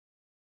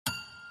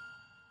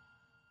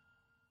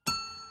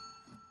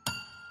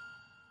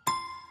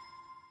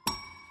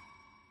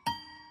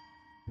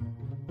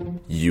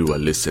You are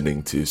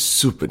listening to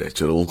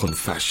Supernatural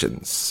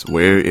Confessions,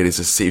 where it is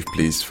a safe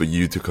place for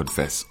you to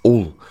confess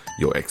all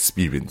your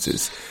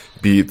experiences,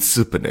 be it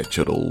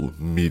supernatural,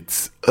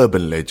 myths,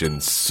 urban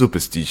legends,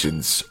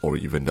 superstitions, or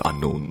even the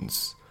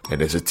unknowns.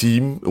 And as a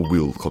team,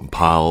 we'll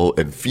compile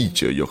and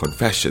feature your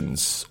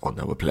confessions on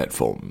our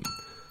platform.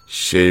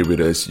 Share with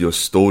us your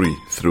story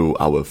through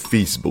our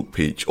Facebook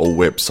page or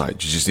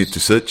website. You just need to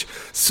search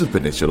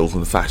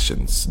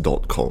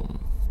supernaturalconfessions.com.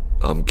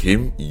 I'm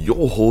Kim,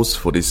 your host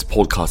for this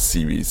podcast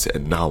series,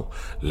 and now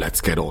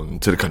let's get on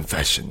to the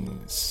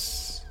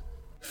confessions.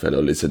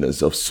 Fellow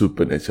listeners of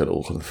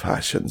Supernatural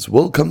Confessions,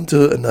 welcome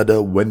to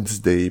another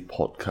Wednesday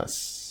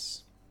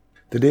podcast.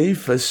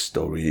 Today's first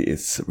story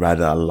is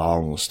rather a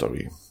long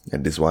story,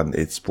 and this one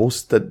is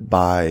posted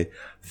by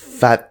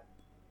Fat.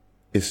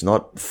 It's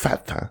not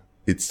Fat,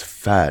 it's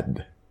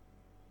Fad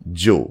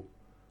Joe.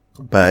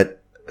 But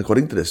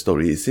according to the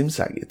story, it seems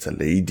like it's a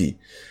lady.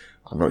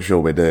 I'm not sure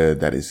whether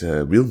that is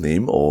her real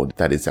name or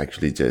that is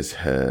actually just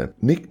her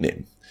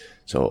nickname.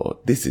 So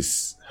this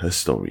is her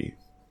story.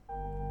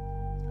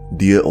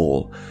 Dear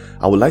all,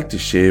 I would like to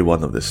share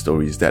one of the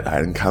stories that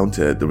I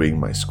encountered during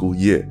my school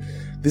year.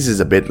 This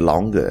is a bit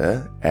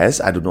longer as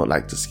I do not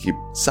like to skip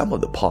some of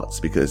the parts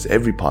because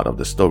every part of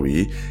the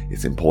story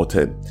is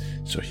important.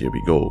 So here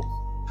we go.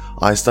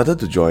 I started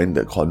to join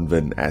the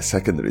convent at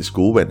secondary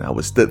school when I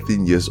was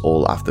 13 years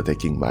old after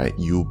taking my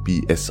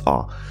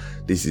UPSR.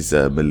 This is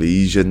a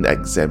Malaysian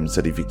exam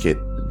certificate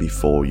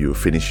before you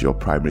finish your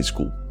primary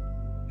school.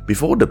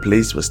 Before the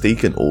place was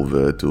taken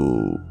over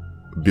to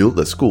build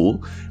the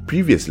school,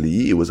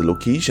 previously it was a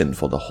location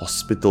for the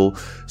hospital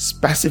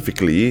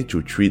specifically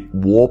to treat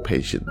war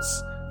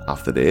patients.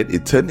 After that,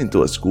 it turned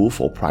into a school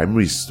for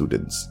primary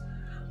students,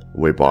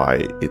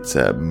 whereby it's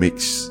a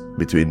mix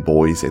between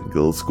boys and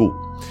girls school.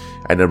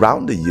 And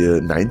around the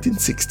year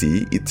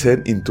 1960, it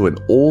turned into an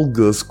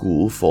all-girls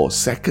school for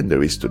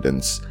secondary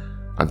students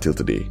until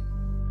today.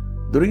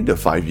 During the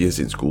 5 years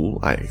in school,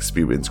 I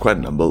experienced quite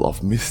a number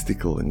of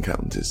mystical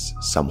encounters,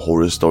 some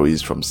horror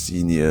stories from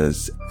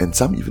seniors, and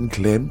some even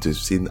claimed to have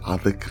seen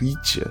other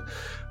creature,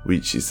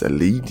 which is a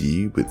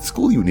lady with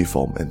school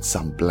uniform and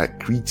some black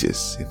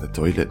creatures in the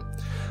toilet.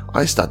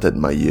 I started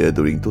my year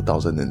during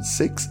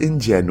 2006 in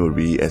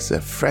January as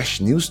a fresh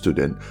new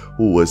student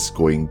who was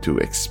going to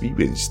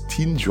experience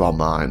teen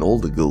drama and all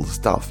the girl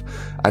stuff.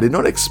 I did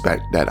not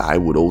expect that I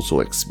would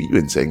also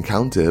experience and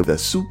encounter the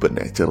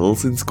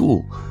supernaturals in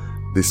school.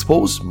 This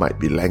post might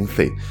be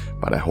lengthy,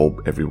 but I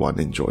hope everyone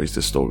enjoys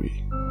the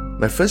story.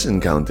 My first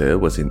encounter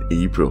was in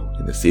April,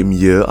 in the same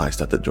year I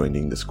started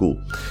joining the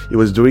school. It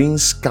was during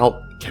scout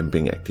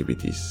camping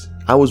activities.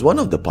 I was one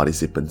of the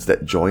participants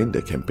that joined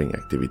the camping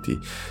activity.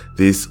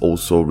 This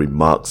also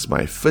remarks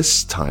my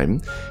first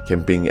time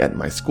camping at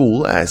my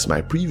school, as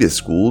my previous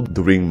school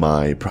during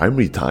my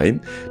primary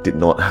time did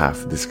not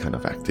have this kind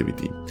of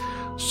activity.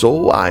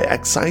 So I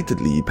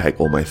excitedly packed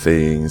all my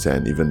things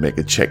and even make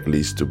a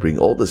checklist to bring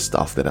all the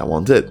stuff that I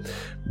wanted.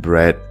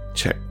 Bread,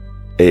 check.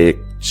 Egg,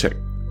 check.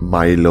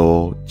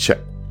 Milo, check.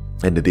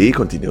 And the day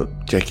continued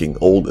checking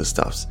all the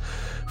stuffs.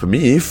 For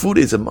me, food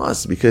is a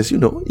must because, you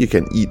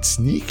can eat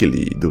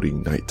sneakily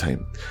during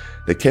nighttime.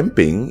 The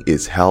camping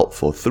is held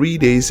for 3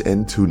 days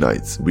and 2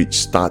 nights, which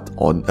start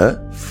on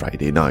a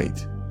Friday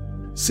night.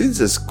 Since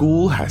the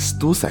school has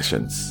 2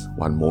 sessions,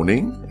 one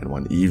morning and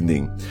one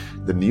evening,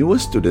 the newer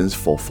students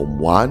for Form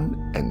 1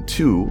 and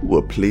 2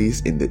 were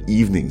placed in the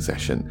evening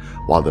session,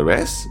 while the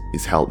rest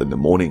is held in the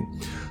morning.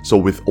 So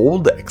with all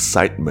the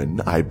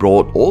excitement, I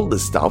brought all the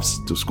stuffs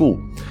to school.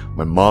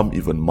 My mom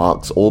even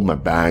marks all my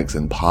bags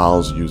and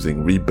piles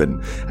using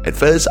ribbon. At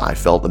first, I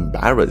felt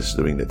embarrassed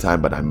during the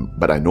time,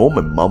 but I know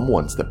my mom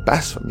wants the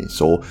best for me,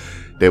 so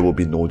there will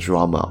be no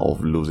drama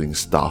of losing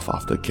stuff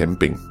after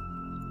camping.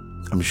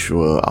 I'm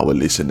sure our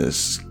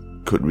listeners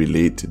could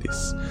relate to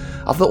this.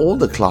 After all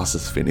the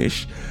classes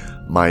finished,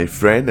 my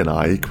friend and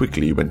I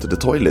quickly went to the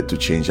toilet to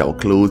change our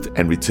clothes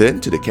and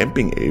returned to the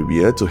camping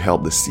area to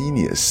help the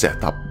seniors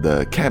set up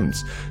the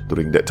camps.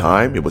 During that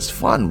time, it was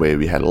fun where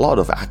we had a lot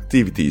of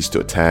activities to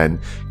attend,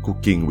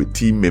 cooking with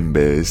team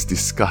members,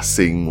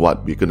 discussing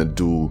what we're gonna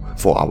do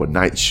for our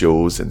night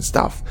shows and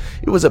stuff.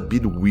 It was a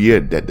bit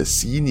weird that the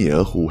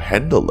senior who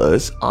handled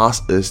us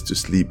asked us to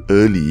sleep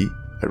early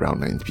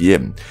around 9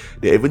 p.m.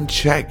 They even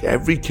checked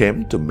every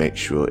camp to make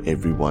sure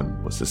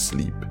everyone was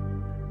asleep.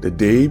 The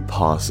day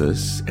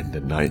passes and the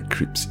night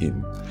creeps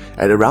in.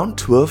 At around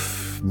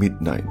 12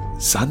 midnight,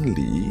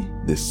 suddenly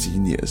the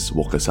seniors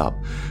woke us up.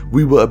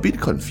 We were a bit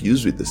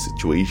confused with the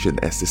situation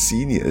as the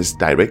seniors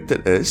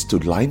directed us to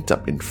line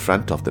up in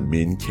front of the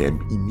main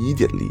camp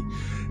immediately.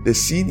 The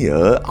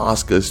senior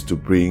asked us to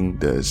bring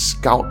the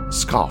scout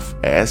scarf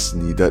as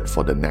needed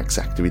for the next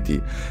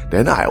activity.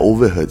 Then I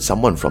overheard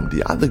someone from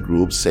the other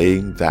group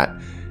saying that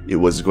it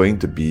was going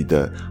to be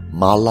the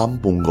Malam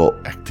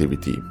Punggol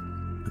activity.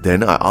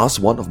 Then I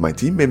asked one of my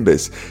team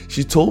members.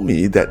 She told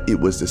me that it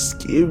was the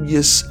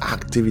scariest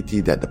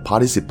activity that the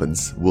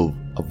participants will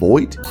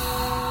avoid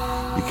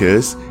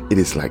because it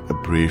is like a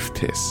brave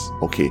test.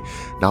 Okay,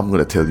 now I'm going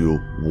to tell you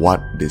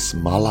what this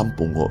Malam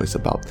Punggol is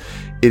about.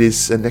 It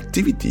is an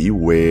activity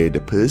where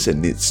the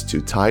person needs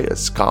to tie a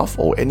scarf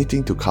or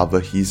anything to cover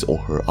his or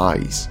her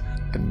eyes.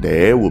 And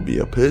there will be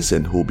a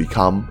person who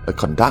become a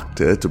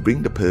conductor to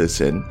bring the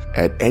person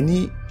at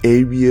any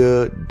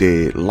area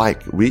they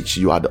like, which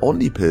you are the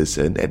only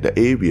person at the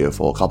area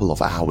for a couple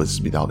of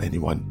hours without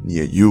anyone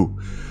near you.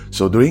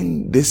 So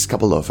during this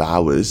couple of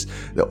hours,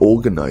 the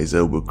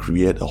organizer will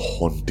create a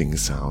haunting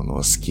sound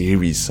or a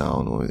scary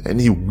sound or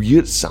any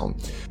weird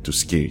sound to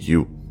scare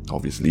you,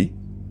 obviously.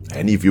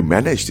 And if you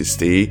manage to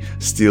stay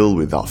still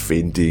without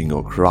fainting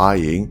or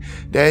crying,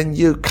 then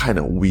you kind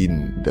of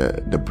win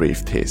the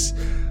brave test.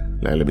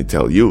 Now let me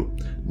tell you,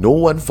 no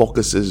one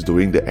focuses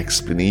during the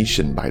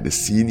explanation by the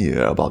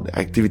senior about the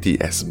activity,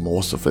 as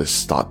most of us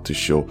start to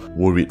show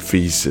worried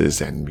faces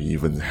and we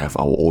even have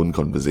our own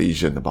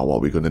conversation about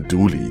what we're going to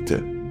do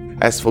later.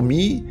 As for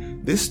me,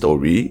 this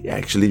story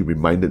actually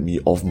reminded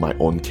me of my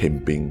own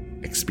camping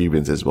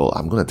experience as well.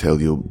 I'm going to tell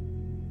you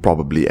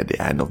probably at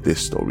the end of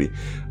this story.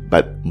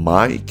 But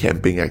my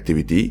camping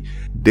activity,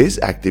 this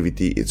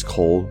activity is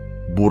called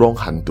Burong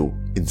Hantu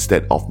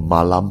instead of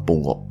Malam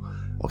Punggol.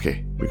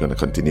 Okay, we're going to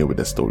continue with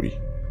the story.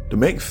 To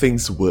make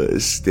things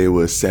worse, there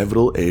were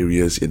several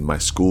areas in my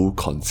school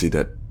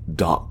considered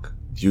dark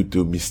due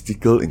to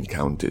mystical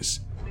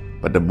encounters.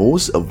 But the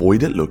most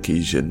avoided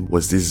location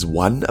was this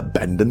one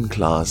abandoned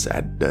class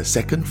at the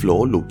second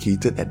floor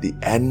located at the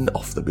end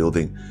of the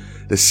building.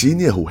 The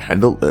senior who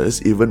handled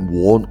us even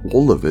warned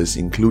all of us,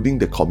 including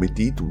the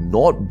committee, to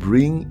not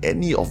bring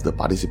any of the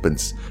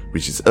participants,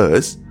 which is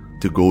us,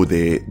 to go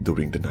there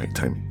during the night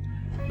time.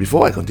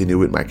 Before I continue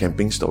with my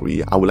camping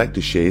story, I would like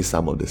to share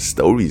some of the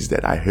stories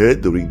that I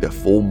heard during the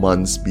 4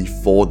 months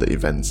before the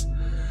events.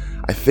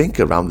 I think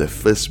around the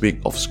first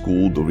week of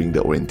school during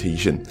the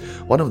orientation,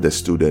 one of the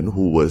students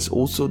who was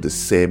also the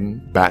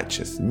same batch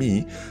as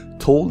me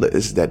told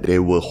us that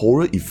there were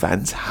horror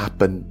events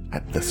happen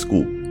at the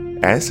school.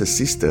 As her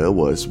sister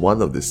was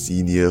one of the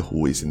senior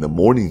who is in the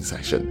morning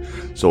session,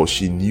 so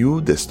she knew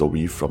the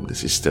story from the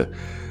sister.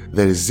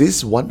 There is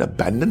this one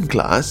abandoned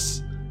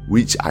class,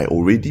 which I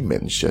already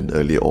mentioned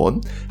earlier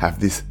on, have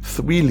this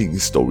thrilling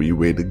story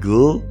where the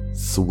girl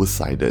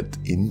suicided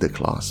in the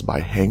class by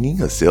hanging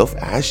herself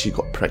as she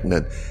got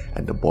pregnant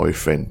and the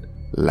boyfriend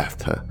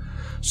left her.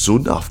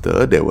 Soon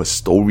after, there were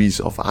stories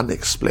of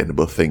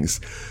unexplainable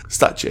things,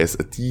 such as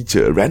a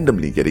teacher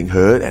randomly getting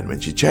hurt and when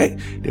she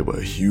checked, there were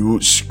a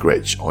huge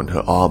scratch on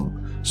her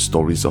arm.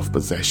 Stories of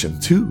possession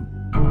too.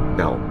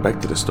 Now, back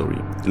to the story.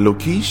 The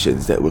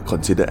locations that were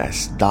considered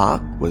as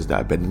dark was the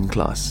abandoned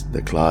class,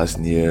 the class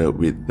near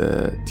with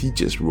the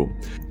teacher's room.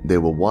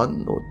 There were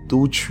 1 or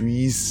 2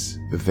 trees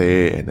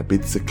there and a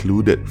bit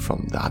secluded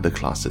from the other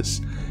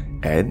classes.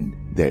 And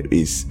there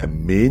is a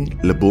main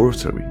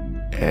laboratory.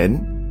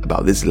 And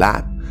about this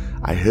lab,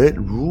 I heard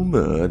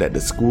rumor that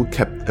the school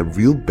kept a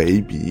real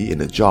baby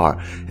in a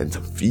jar and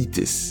some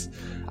fetus.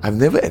 I've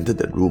never entered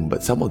that room,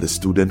 but some of the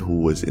students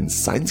who was in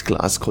science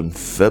class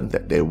confirmed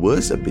that there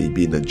was a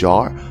baby in a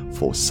jar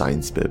for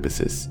science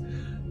purposes.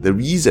 The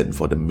reason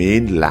for the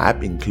main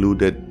lab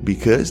included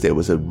because there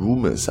was a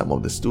rumor some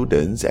of the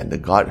students and the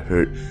guard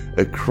heard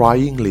a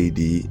crying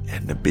lady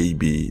and a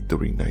baby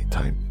during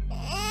nighttime.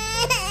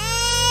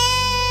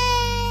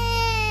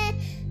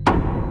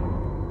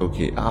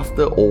 Okay,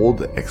 after all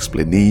the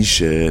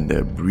explanation,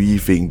 the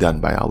briefing done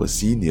by our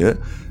senior,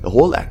 the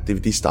whole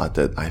activity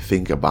started, I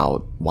think,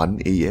 about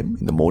 1 a.m.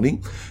 in the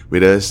morning,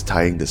 with us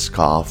tying the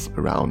scarf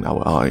around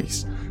our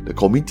eyes. The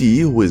committee,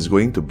 who is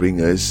going to bring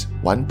us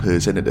one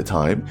person at a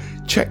time,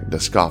 checked the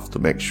scarf to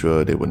make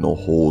sure there were no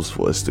holes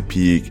for us to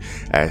peek,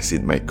 as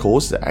it might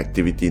cause the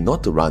activity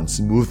not to run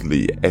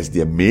smoothly, as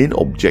their main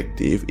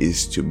objective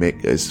is to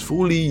make us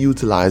fully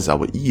utilize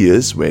our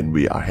ears when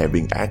we are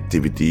having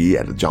activity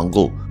at the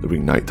jungle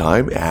during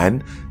nighttime,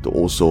 and to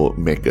also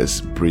make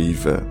us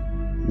braver.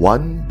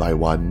 One by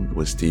one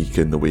was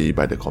taken away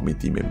by the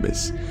committee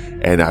members,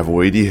 and I've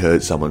already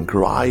heard someone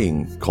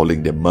crying,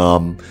 calling their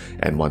mom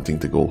and wanting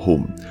to go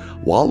home.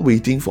 While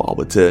waiting for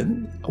our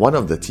turn, one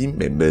of the team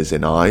members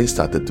and I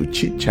started to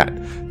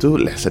chit-chat to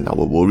lessen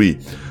our worry.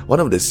 One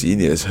of the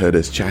seniors heard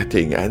us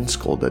chatting and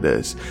scolded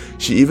us.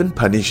 She even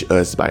punished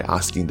us by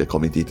asking the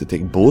committee to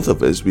take both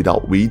of us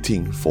without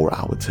waiting for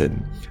our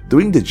turn.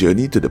 During the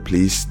journey to the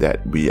place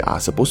that we are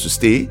supposed to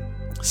stay,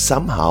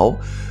 somehow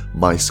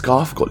my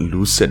scarf got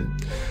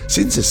loosened.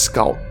 Since a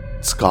scout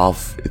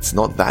scarf, it's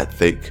not that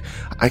thick,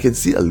 I can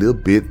see a little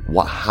bit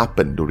what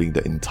happened during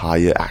the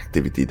entire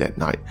activity that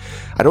night.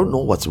 I don't know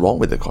what's wrong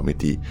with the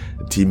committee.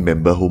 The team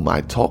member whom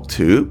I talked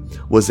to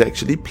was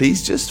actually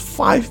placed just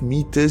 5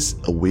 meters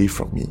away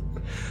from me.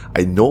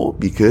 I know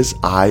because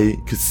I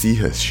could see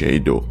her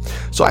shadow.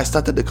 So I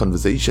started the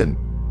conversation.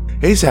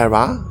 "Hey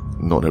Sarah,"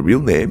 not her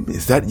real name,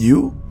 "is that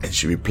you?" And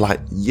she replied,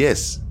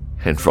 "Yes."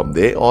 And from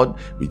there on,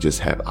 we just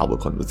have our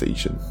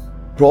conversation.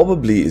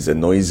 Probably it's the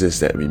noises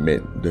that we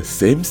made. The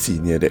same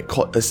senior that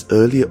caught us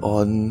earlier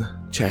on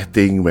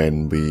chatting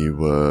when we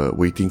were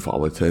waiting for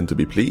our turn to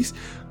be placed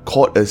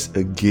caught us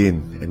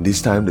again, and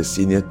this time the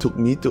senior took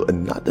me to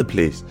another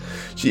place.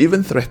 She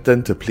even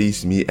threatened to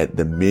place me at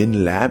the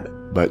main lab,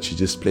 but she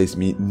just placed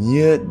me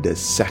near the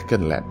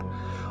second lab.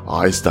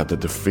 I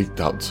started to freak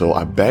out, so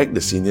I begged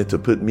the senior to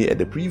put me at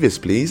the previous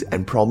place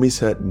and promised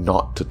her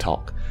not to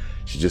talk.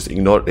 She just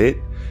ignored it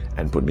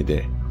and put me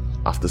there.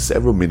 After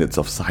several minutes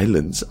of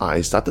silence,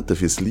 I started to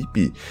feel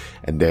sleepy,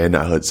 and then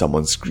I heard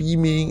someone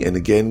screaming and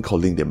again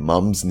calling their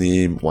mum's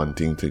name,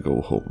 wanting to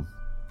go home.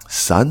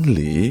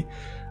 Suddenly,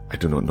 I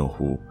do not know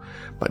who,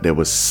 but there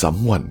was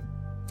someone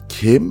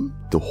came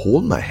to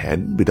hold my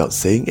hand without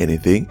saying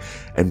anything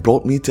and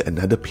brought me to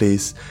another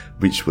place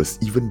which was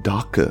even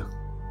darker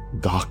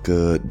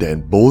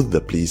than both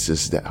the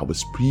places that I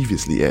was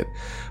previously at.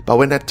 But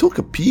when I took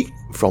a peek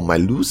from my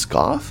loose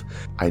scarf,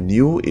 I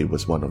knew it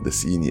was one of the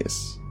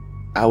seniors.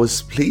 I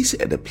was placed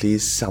at a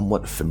place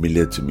somewhat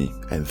familiar to me,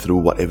 and through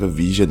whatever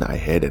vision I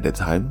had at the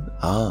time,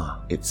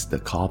 it's the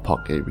car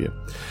park area.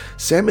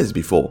 Same as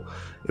before,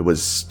 it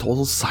was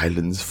total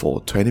silence for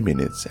 20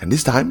 minutes, and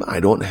this time I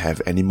don't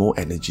have any more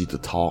energy to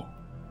talk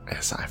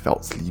as I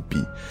felt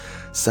sleepy.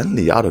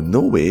 Suddenly, out of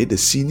nowhere, the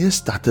senior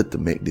started to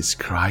make this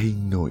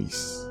crying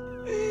noise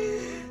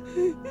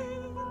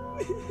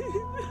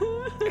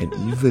and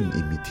even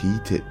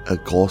imitated a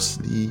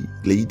ghostly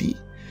lady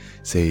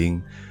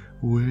saying,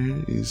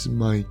 "Where is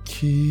my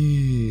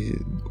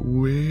kid?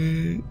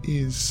 Where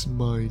is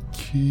my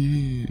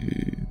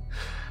kid?"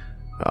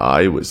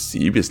 I was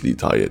seriously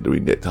tired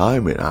during that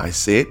time when I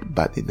said,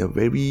 but in a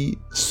very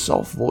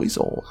soft voice,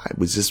 or I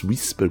was just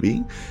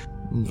whispering,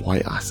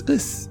 "Why ask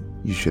us?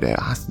 You should have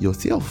asked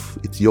yourself.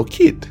 It's your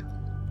kid."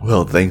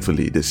 Well,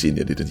 thankfully, the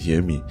senior didn't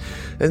hear me,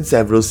 and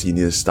several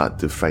seniors started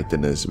to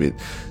frighten us with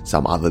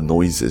some other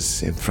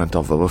noises in front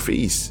of our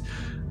face.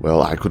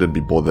 Well, I couldn't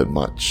be bothered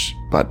much,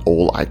 but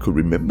all I could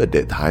remember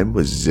that time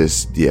was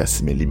just their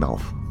smelly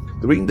mouth.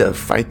 During the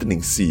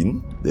frightening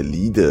scene, the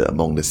leader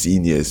among the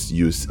seniors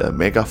used a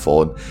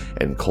megaphone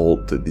and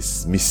called to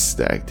dismiss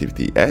the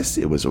activity as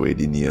it was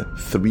already near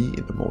 3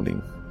 in the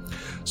morning.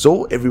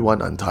 So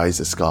everyone unties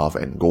the scarf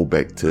and go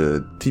back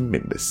to team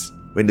members.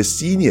 When the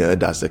senior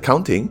does the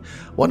counting,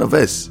 one of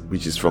us,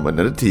 which is from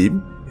another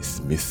team,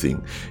 is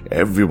missing.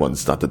 Everyone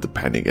started to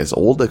panic as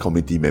all the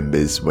committee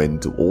members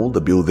went to all the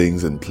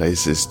buildings and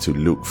places to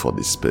look for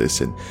this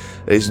person.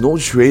 There is no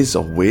trace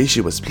of where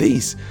she was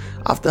placed.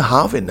 After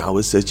half an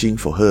hour searching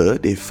for her,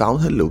 they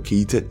found her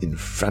located in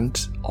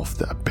front of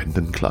the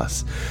abandoned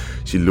class.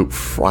 She looked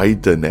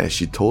frightened as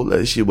she told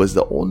us she was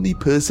the only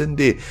person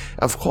there.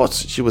 Of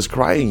course, she was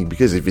crying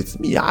because if it's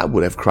me, I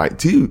would have cried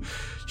too.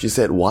 She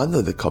said one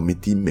of the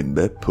committee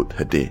members put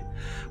her there.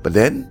 But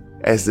then,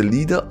 as the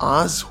leader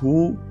asked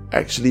who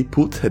actually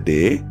put her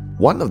there,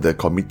 one of the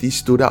committee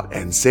stood up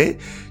and said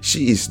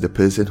she is the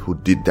person who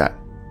did that,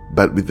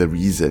 but with a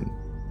reason.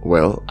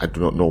 Well, I do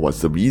not know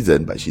what's the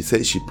reason, but she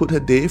said she put her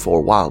there for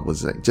a while, it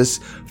was like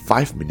just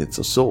 5 minutes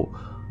or so.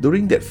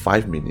 During that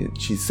 5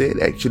 minutes, she said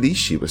actually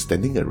she was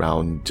standing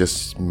around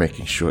just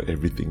making sure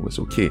everything was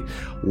okay.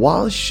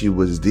 While she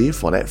was there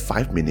for that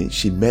 5 minutes,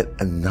 she met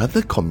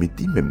another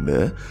committee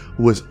member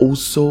who was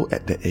also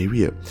at the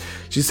area.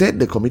 She said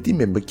the committee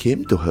member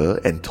came to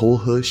her and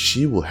told her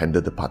she will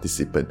handle the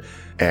participant.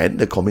 And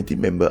the committee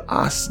member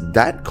asked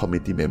that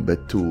committee member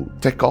to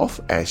take off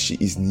as she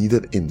is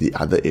needed in the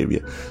other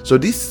area. So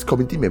this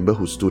committee member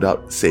who stood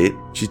out said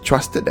she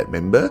trusted that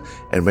member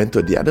and went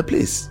to the other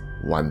place.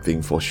 One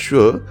thing for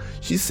sure,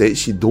 she said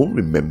she don't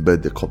remember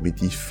the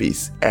committee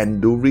face,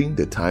 and during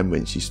the time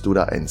when she stood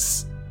up and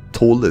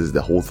told us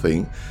the whole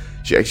thing,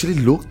 she actually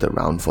looked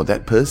around for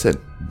that person,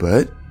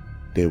 but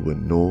there were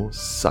no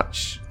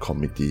such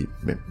committee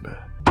member.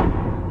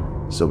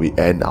 So we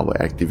end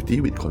our activity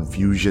with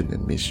confusion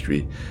and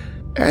mystery.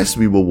 As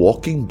we were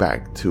walking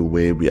back to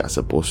where we are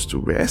supposed to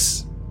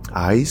rest,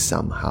 I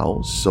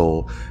somehow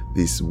saw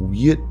this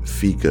weird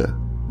figure,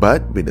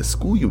 but with a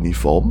school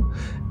uniform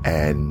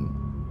and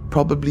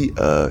probably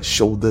a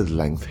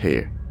shoulder-length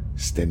hair,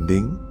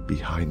 standing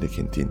behind the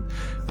canteen.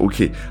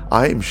 Okay,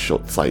 I am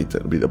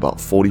short-sighted with about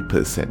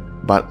 40%,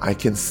 but I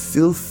can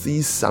still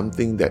see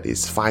something that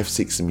is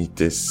 5-6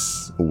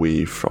 meters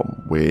away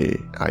from where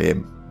I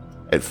am.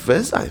 At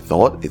first, I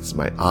thought it's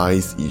my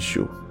eyes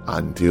issue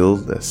until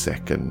the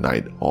second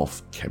night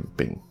of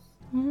camping.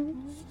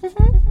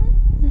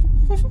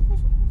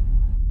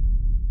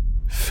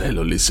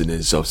 Fellow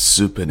listeners of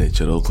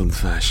Supernatural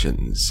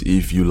Confessions,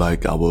 if you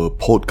like our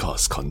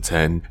podcast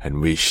content and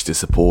wish to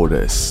support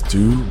us,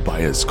 do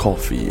buy us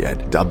coffee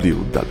at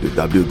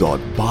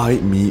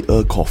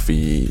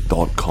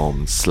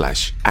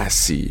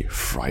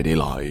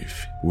www.buymeacoffee.com/ASCIFridayLive.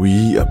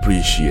 We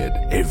appreciate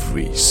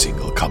every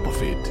single cup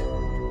of it.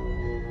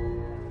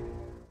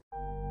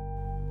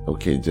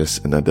 Okay,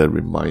 just another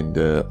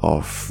reminder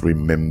of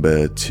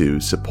remember to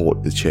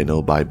support the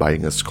channel by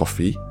buying us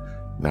coffee.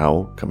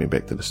 Now, coming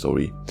back to the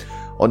story.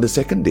 On the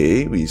second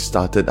day, we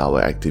started our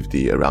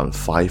activity around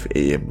 5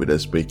 a.m. with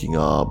us waking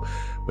up.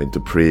 went to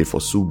pray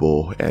for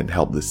Subo and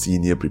helped the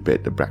senior prepare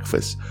the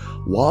breakfast.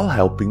 While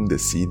helping the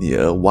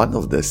senior, one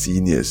of the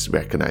seniors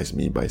recognized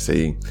me by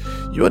saying,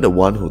 "You are the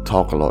one who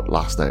talked a lot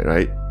last night,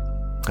 right?"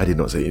 I did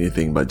not say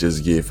anything but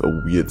just gave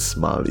a weird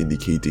smile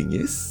indicating,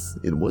 yes,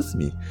 it was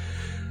me.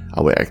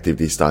 Our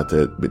activity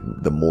started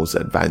with the most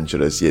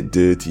adventurous yet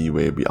dirty,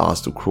 where we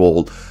asked to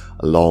crawl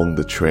along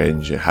the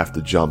trench and have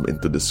to jump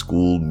into the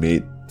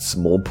school-made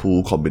small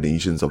pool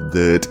combinations of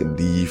dirt and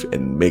leaf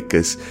and make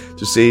us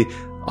to say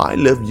 "I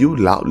love you"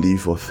 loudly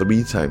for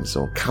 3 times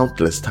or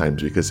countless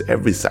times, because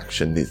every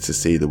section needs to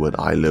say the word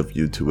 "I love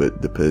you"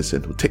 toward the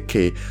person who take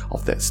care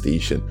of that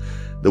station.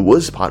 The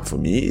worst part for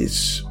me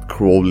is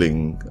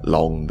crawling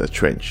along the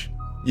trench.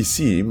 You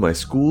see, my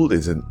school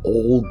is an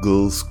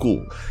all-girls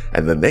school,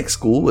 and the next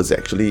school was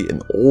actually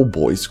an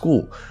all-boys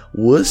school.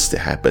 Worst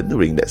happened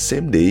during that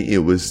same day, it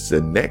was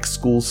the next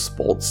school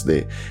sports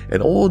day,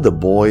 and all the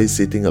boys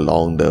sitting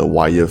along the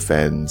wire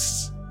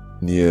fence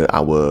near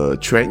our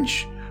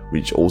trench,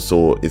 which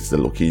also is the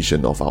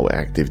location of our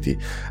activity.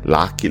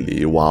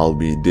 Luckily, while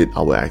we did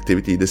our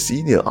activity, the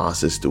senior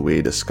asked us to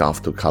wear the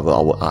scarf to cover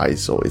our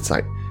eyes, so it's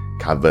like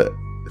covered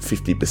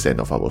 50%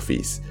 of our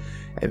face.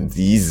 And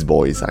these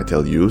boys, I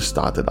tell you,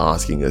 started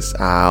asking us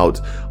out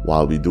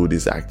while we do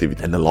this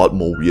activity and a lot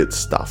more weird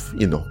stuff,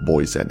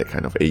 boys at that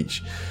kind of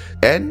age.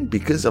 And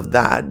because of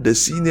that, the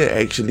senior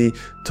actually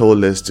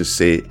told us to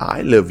say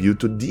 "I love you"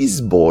 to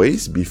these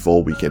boys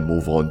before we can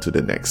move on to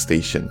the next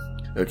station.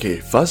 Okay,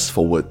 fast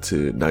forward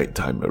to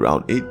nighttime.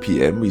 Around 8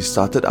 p.m, we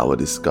started our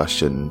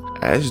discussion,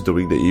 as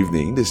during the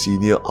evening, the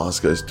senior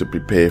asked us to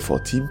prepare for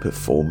team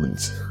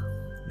performance.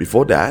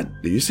 Before that,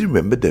 do you still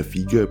remember the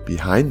figure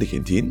behind the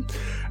canteen?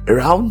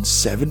 Around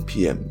 7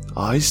 p.m,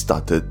 I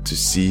started to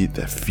see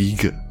the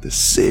figure, the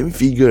same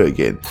figure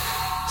again.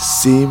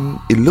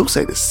 It looks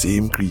like the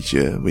same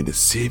creature with the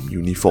same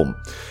uniform.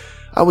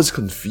 I was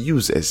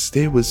confused as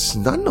there was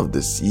none of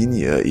the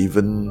senior,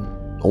 even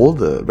all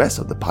the rest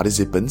of the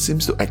participants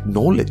seems to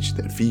acknowledge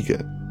that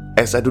figure.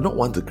 As I do not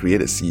want to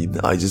create a scene,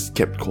 I just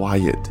kept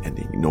quiet and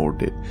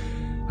ignored it.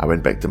 I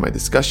went back to my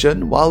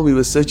discussion. While we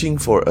were searching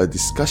for a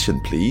discussion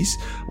place,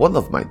 one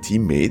of my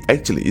teammates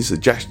actually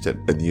suggested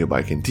a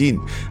nearby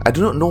canteen. I do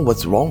not know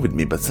what's wrong with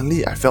me, but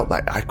suddenly I felt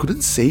like I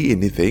couldn't say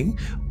anything,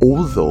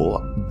 although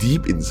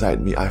deep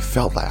inside me I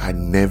felt like I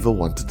never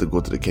wanted to go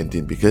to the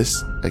canteen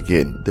because,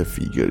 again, the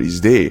figure is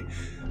there.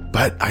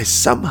 But I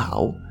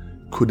somehow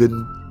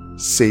couldn't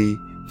say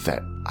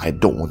that I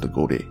don't want to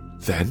go there.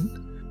 Then,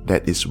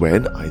 that is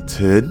when I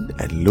turned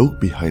and looked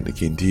behind the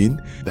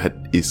canteen. That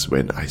is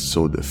when I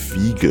saw the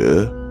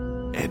figure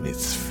and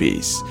its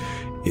face.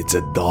 It's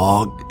a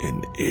dark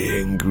and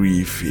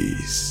angry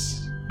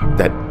face.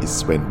 That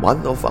is when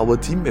one of our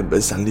team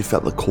members suddenly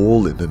felt a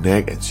cold in the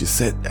neck, and she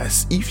said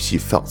as if she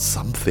felt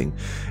something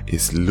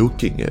is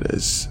looking at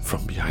us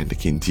from behind the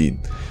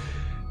canteen.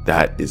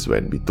 That is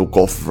when we took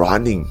off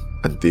running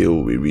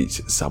until we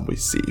reached somewhere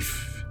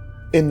safe.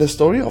 In the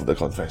story of the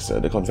confessor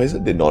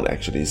did not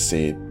actually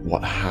say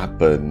what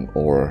happened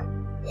or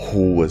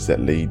who was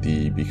that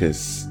lady,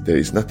 because there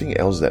is nothing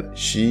else that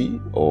she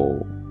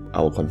or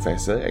our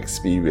confessor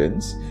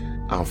experienced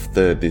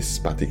after this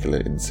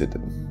particular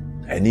incident.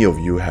 Any of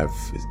you have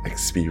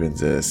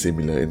experienced a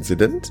similar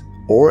incident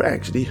or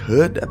actually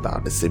heard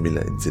about a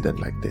similar incident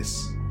like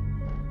this?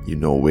 You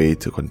know where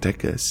to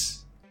contact us.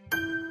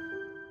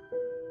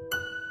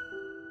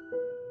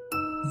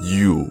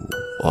 You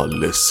are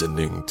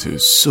listening to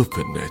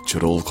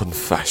Supernatural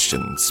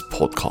Confessions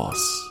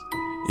podcast.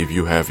 If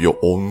you have your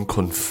own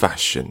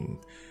confession,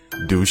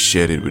 do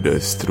share it with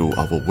us through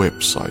our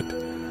website,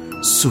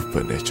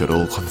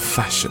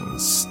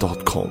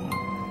 supernaturalconfessions.com.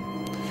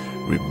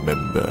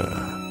 Remember,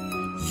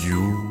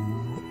 you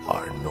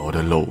are not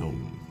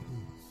alone.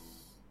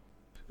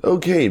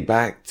 Okay,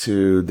 back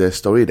to the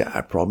story that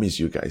I promised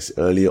you guys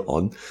earlier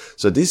on.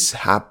 So this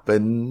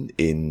happened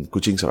in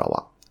Kuching,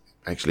 Sarawak.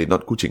 Actually,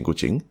 not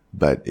Kuching,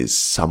 but it's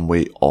some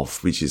way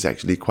off, which is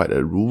actually quite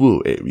a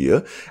rural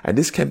area. And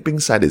this camping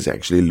site is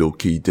actually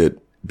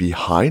located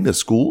behind a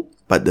school,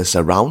 but the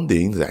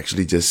surroundings are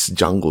actually just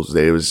jungles.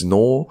 There is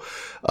no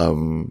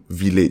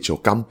village or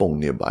kampong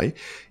nearby.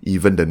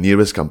 Even the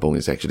nearest kampong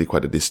is actually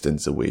quite a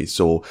distance away.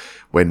 So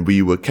when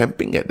we were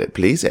camping at that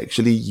place,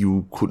 actually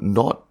you could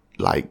not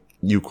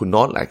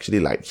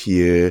actually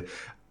hear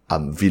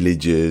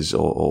villages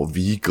or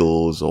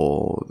vehicles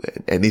or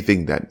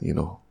anything that,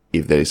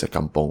 if there is a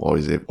kampong or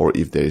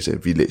if there is a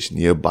village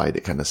nearby,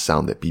 the kind of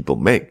sound that people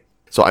make.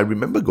 So I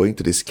remember going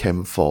to this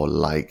camp for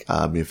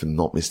if I'm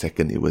not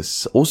mistaken, it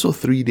was also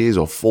 3 days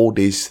or 4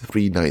 days,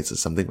 3 nights or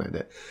something like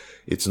that.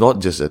 It's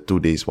not just a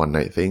 2 days, 1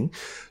 night thing.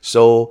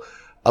 So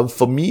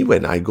for me,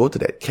 when I go to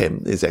that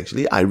camp, it's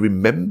actually, I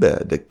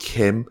remember the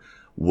camp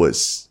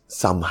was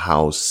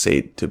somehow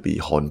said to be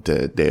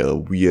haunted. There are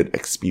weird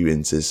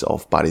experiences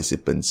of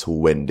participants who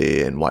went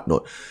there and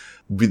whatnot.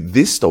 With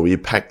this story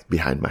packed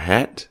behind my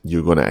head,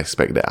 you're gonna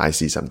expect that I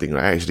see something,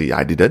 right? Actually,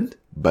 I didn't,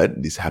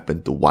 but this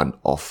happened to one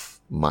of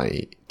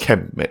my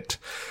campmate.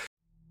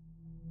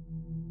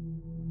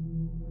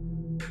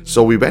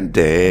 So we went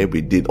there, we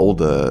did all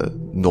the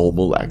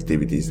normal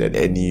activities that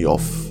any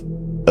of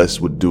us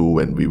would do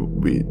when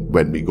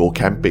we go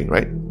camping,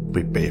 right?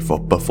 We pay for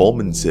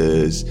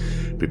performances,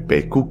 we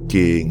pay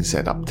cooking,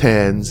 set up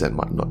tents and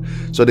whatnot.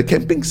 So the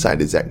camping site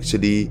is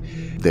actually,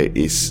 there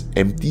is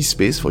empty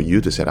space for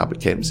you to set up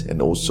camps,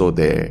 and also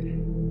there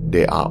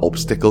are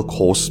obstacle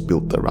courses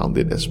built around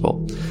it as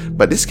well.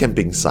 But this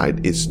camping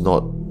site is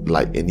not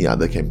like any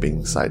other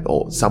camping site,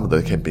 or some of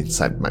the camping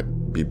site might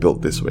be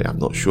built this way, I'm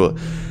not sure.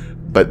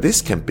 But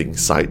this camping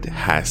site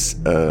has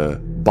a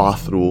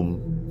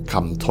bathroom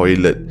cum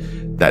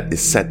toilet that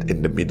is set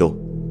in the middle.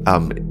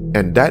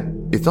 And that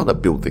it's not a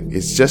building,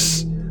 it's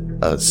just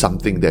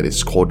something that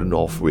is cordoned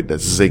off with a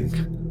zinc,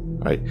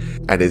 right?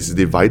 And it's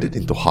divided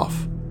into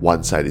half.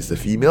 One side is the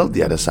female,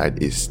 the other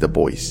side is the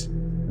boys.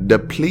 The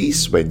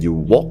place when you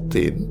walked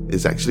in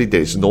is actually,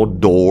 there is no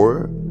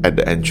door at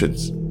the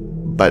entrance.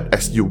 But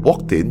as you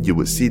walked in, you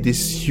would see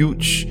this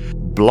huge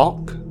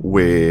block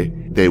where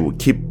they would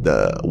keep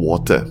the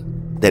water.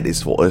 That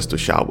is for us to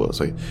shower.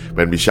 So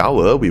when we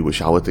shower, we will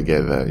shower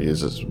together. You're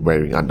just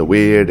wearing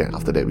underwear. Then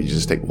after that, we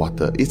just take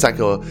water. It's like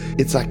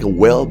a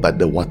well, but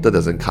the water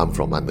doesn't come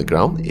from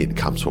underground. It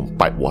comes from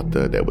pipe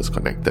water that was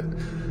connected.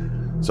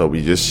 So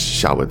we just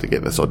shower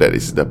together. So that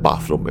is the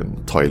bathroom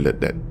and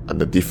toilet. That on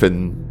the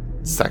different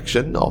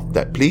section of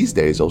that place,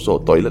 there is also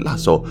a toilet lah.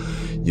 So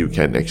you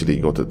can actually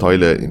go to the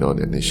toilet,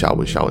 and then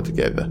shower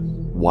together.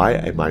 Why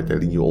am I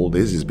telling you all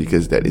this? Is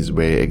because that is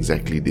where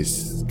exactly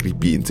this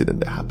creepy incident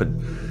that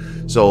happened.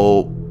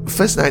 So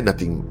first night,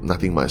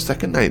 nothing much.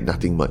 Second night,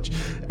 nothing much.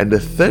 And the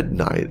third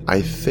night,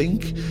 I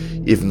think,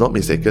 if not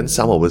mistaken,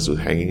 some of us were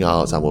hanging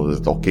out, some of us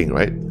were talking,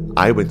 right?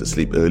 I went to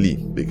sleep early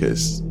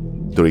because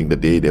during the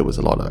day there was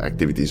a lot of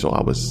activity, so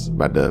I was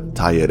rather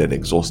tired and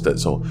exhausted,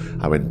 so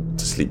I went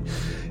to sleep.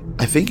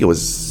 I think it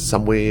was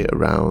somewhere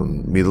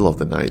around middle of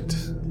the night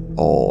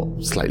or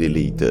slightly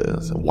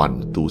later, so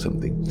 1, 2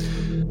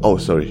 something. Oh,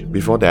 sorry.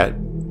 Before that,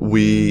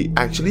 we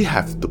actually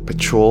have to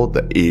patrol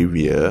the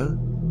area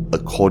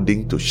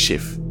according to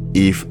shift.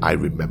 If I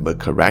remember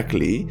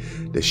correctly,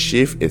 the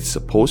shift is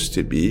supposed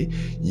to be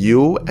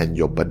you and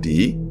your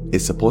buddy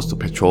is supposed to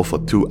patrol for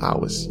 2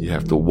 hours. You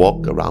have to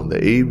walk around the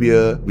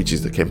area, which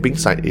is the camping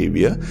site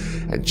area,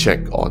 and check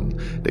on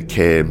the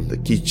camp, the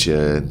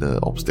kitchen, the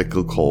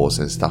obstacle course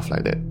and stuff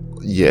like that.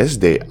 Yes,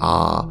 they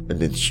are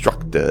an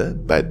instructor,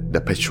 but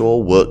the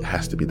patrol work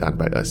has to be done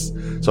by us.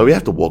 So we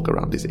have to walk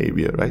around this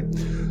area, right?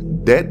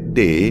 That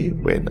day,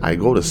 when I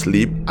go to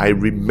sleep, I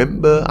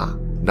remember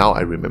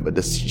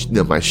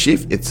my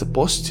shift, it's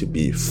supposed to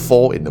be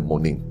 4 in the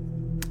morning.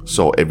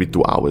 So every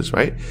 2 hours,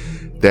 right?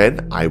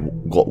 Then I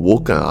got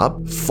woken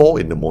up 4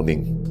 in the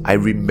morning. I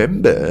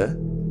remember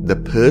the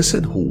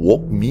person who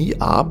woke me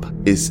up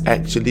is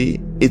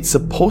actually, it's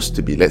supposed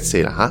to be, let's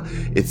say,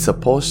 it's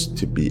supposed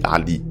to be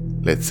Ali.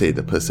 Let's say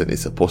the person is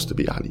supposed to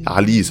be Ali.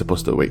 Ali is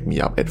supposed to wake me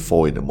up at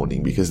 4 in the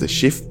morning because the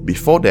shift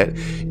before that,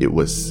 it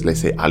was, let's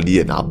say, Ali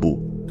and Abu.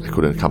 I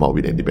couldn't come up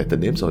with any better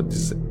names, so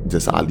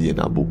just Ali and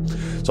Abu.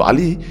 So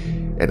Ali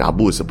and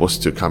Abu is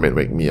supposed to come and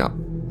wake me up.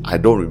 I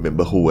don't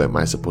remember who am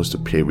I supposed to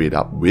pair it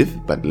up with,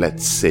 but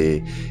let's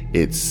say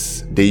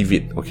it's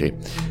David, okay?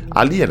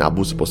 Ali and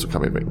Abu are supposed to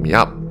come and wake me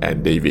up,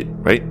 and David,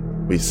 right?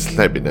 We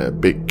slept in a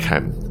big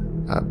camp,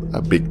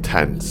 a big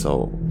tent,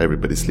 so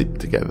everybody sleep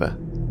together.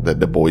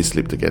 The boys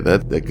sleep together,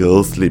 the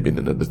girls sleep in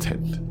another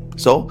tent.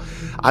 So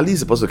Ali is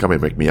supposed to come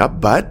and wake me up,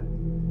 but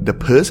the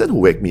person who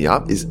wake me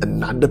up is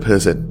another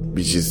person,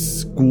 which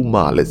is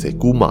Kuma, let's say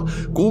Kuma.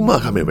 Kuma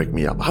come and wake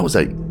me up. I was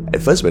like,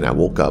 at first when I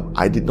woke up,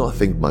 I did not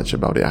think much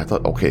about it. I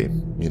thought, okay,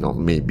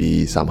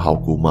 maybe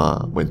somehow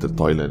Kuma went to the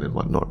toilet and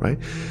whatnot, right?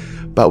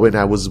 But when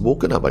I was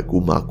woken up by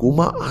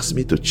Kuma asked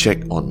me to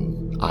check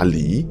on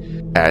Ali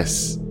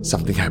as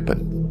something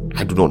happened.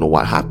 I do not know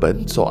what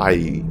happened, so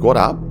I got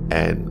up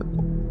and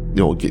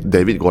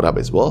David got up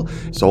as well.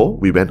 So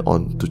we went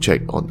on to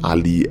check on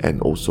Ali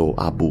and also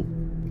Abu.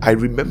 I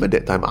remember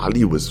that time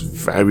Ali was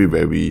very,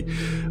 very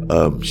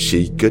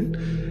shaken,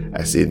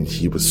 as in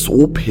he was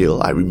so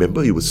pale. I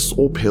remember he was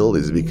so pale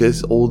is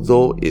because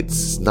although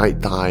it's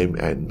nighttime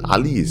and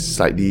Ali is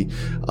slightly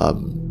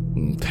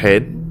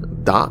tan,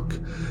 dark,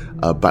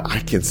 but I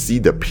can see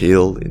the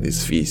pale in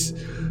his face.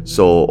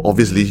 So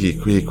obviously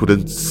he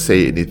couldn't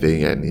say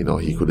anything and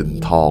he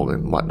couldn't talk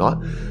and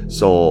whatnot.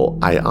 So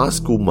I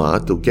asked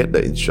Kuma to get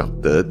the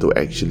instructor to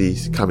actually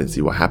come and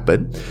see what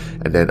happened.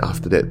 And then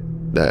after that,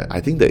 I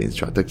think the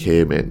instructor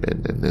came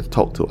and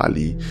talked to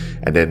Ali.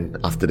 And then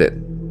after that,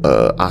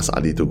 asked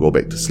Ali to go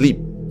back to sleep.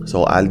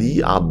 So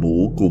Ali,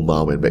 Abu,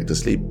 Kuma went back to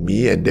sleep.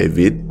 Me and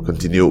David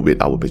continued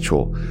with our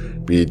patrol.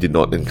 We did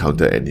not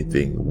encounter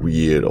anything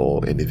weird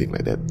or anything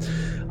like that.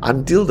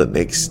 Until the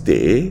next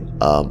day,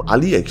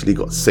 Ali actually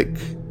got sick.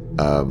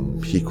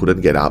 He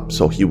couldn't get up,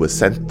 so he was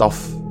sent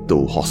off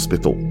to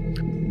hospital.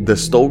 The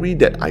story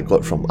that I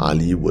got from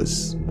Ali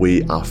was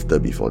way after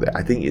before that.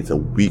 I think it's a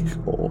week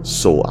or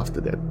so after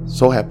that.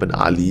 So happened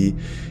Ali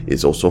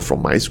is also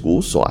from my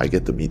school, so I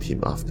get to meet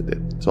him after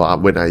that. So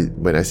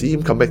when I see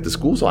him come back to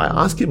school, so I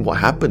ask him what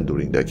happened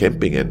during the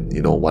camping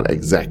and what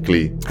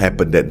exactly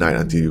happened that night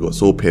until you got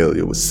so pale,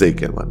 you were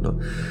sick and whatnot.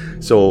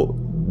 So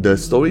the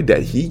story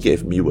that he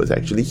gave me was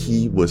actually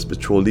he was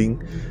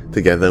patrolling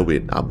together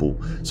with Abu.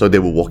 So they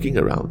were walking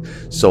around.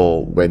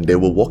 So when they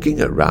were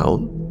walking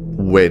around,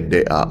 when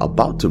they are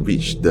about to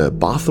reach the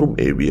bathroom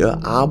area,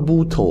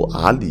 Abu told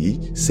Ali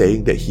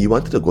saying that he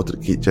wanted to go to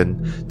the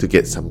kitchen to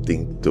get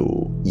something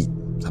to eat,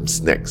 some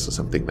snacks or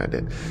something like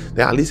that.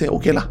 Then Ali said,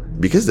 okay lah,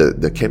 because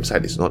the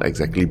campsite is not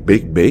exactly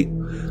big.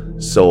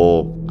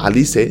 So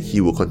Ali said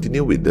he will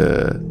continue with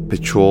the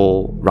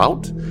patrol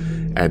route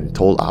and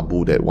told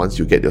Abu that once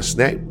you get your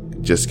snack,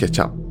 just catch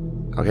up.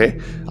 Okay?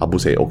 Abu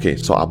said, okay.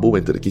 So Abu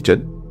went to the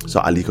kitchen. So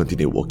Ali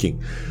continued walking.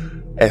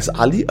 As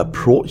Ali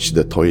approached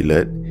the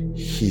toilet,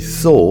 he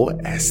saw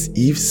as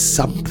if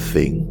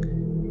something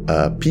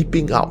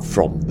peeping out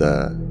from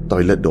the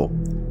toilet door.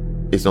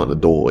 It's not a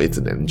door, it's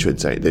an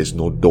entrance, right? There's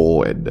no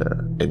door at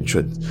the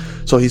entrance.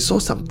 So he saw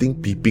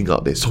something peeping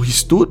out there. So he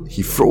stood,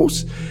 he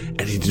froze,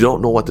 and he did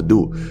not know what to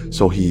do.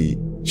 So he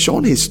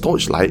shone his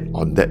torchlight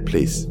on that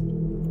place.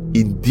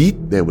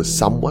 Indeed, there was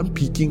someone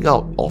peeking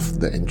out of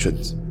the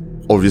entrance.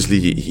 Obviously,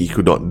 he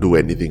could not do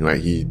anything,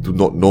 right? He do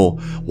not know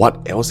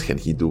what else can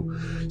he do.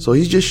 So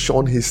he just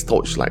shone his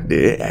torchlight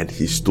there and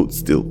he stood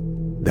still.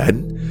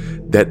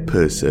 Then, that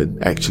person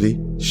actually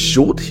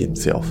showed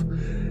himself.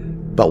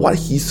 But what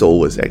he saw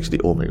was actually,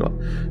 oh my god,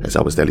 as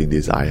I was telling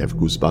this, I have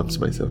goosebumps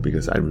myself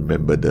because I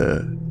remember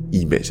the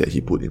image that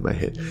he put in my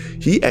head.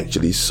 He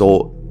actually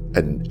saw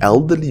an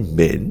elderly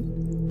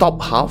man,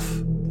 top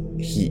half,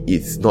 he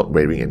is not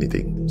wearing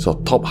anything. So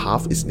top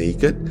half is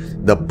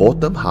naked, the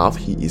bottom half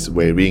he is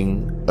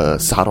wearing a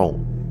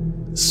sarong.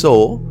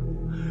 So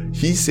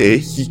he said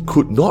he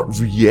could not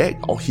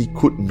react or he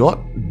could not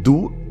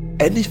do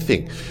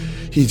anything.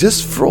 He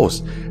just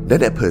froze. Then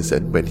that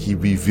person, when he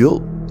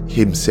revealed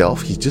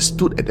himself, he just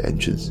stood at the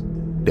entrance.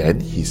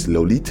 Then he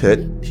slowly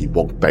turned, he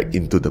walked back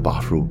into the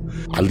bathroom.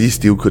 Ali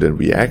still couldn't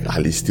react,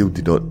 Ali still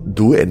did not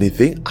do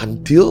anything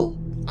until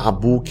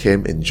Abu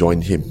came and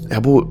joined him.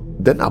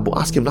 Then Abu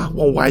asked him,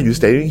 well, why are you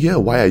standing here?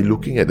 Why are you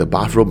looking at the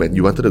bathroom and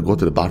you wanted to go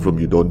to the bathroom?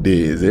 You don't dare,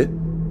 is it?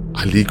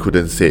 Ali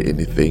couldn't say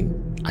anything.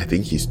 I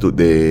think he stood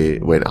there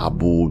when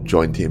Abu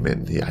joined him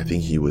and I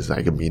think he was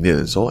like a minute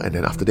and so. And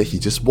then after that, he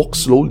just walked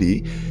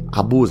slowly.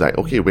 Abu was like,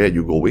 okay, where are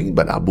you going?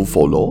 But Abu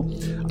followed.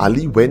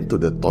 Ali went to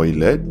the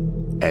toilet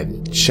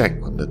and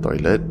checked on the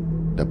toilet,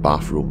 the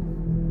bathroom.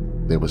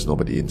 There was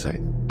nobody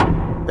inside.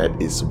 That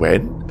is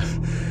when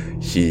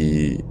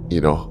he,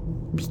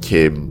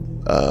 became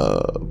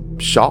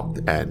shocked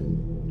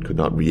and could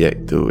not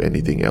react to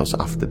anything else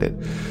after that.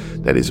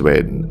 That is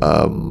when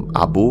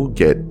Abu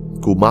get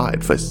Kumar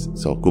at first.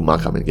 So Kumar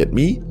come and get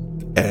me.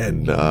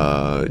 And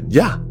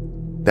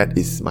that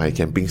is my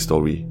camping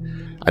story.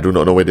 I do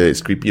not know whether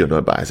it's creepy or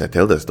not, but as I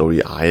tell the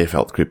story, I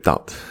felt creeped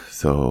out.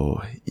 So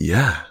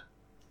yeah.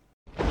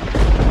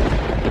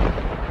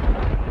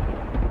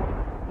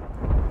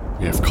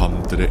 We have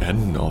come to the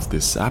end of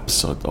this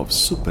episode of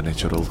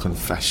Supernatural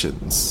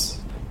Confessions.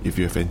 If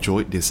you have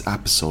enjoyed this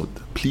episode,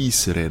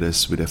 please rate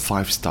us with a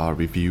 5-star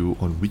review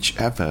on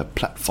whichever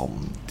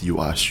platform you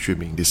are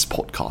streaming this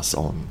podcast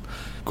on.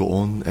 Go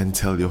on and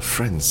tell your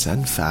friends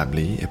and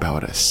family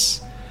about us.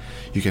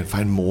 You can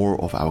find more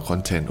of our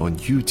content on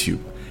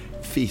YouTube,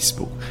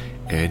 Facebook,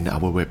 and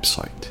our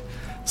website.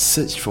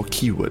 Search for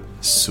keyword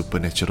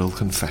Supernatural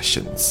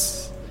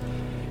Confessions.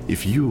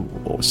 If you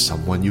or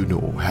someone you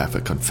know have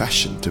a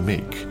confession to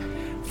make,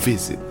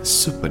 visit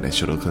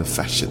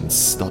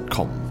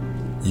supernaturalconfessions.com.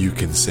 You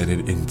can send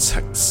it in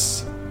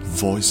text,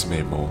 voice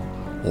memo,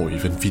 or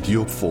even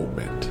video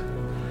format.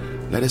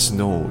 Let us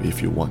know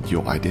if you want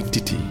your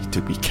identity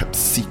to be kept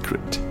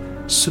secret.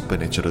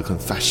 Supernatural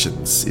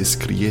Confessions is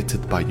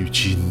created by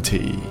Eugene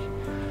Tay.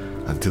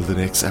 Until the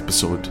next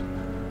episode,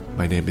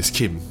 my name is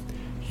Kim,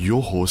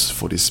 your host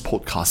for this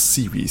podcast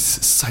series,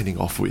 signing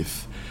off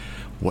with,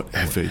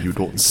 whatever you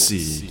don't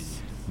see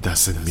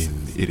doesn't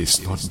mean it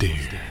is not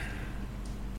there.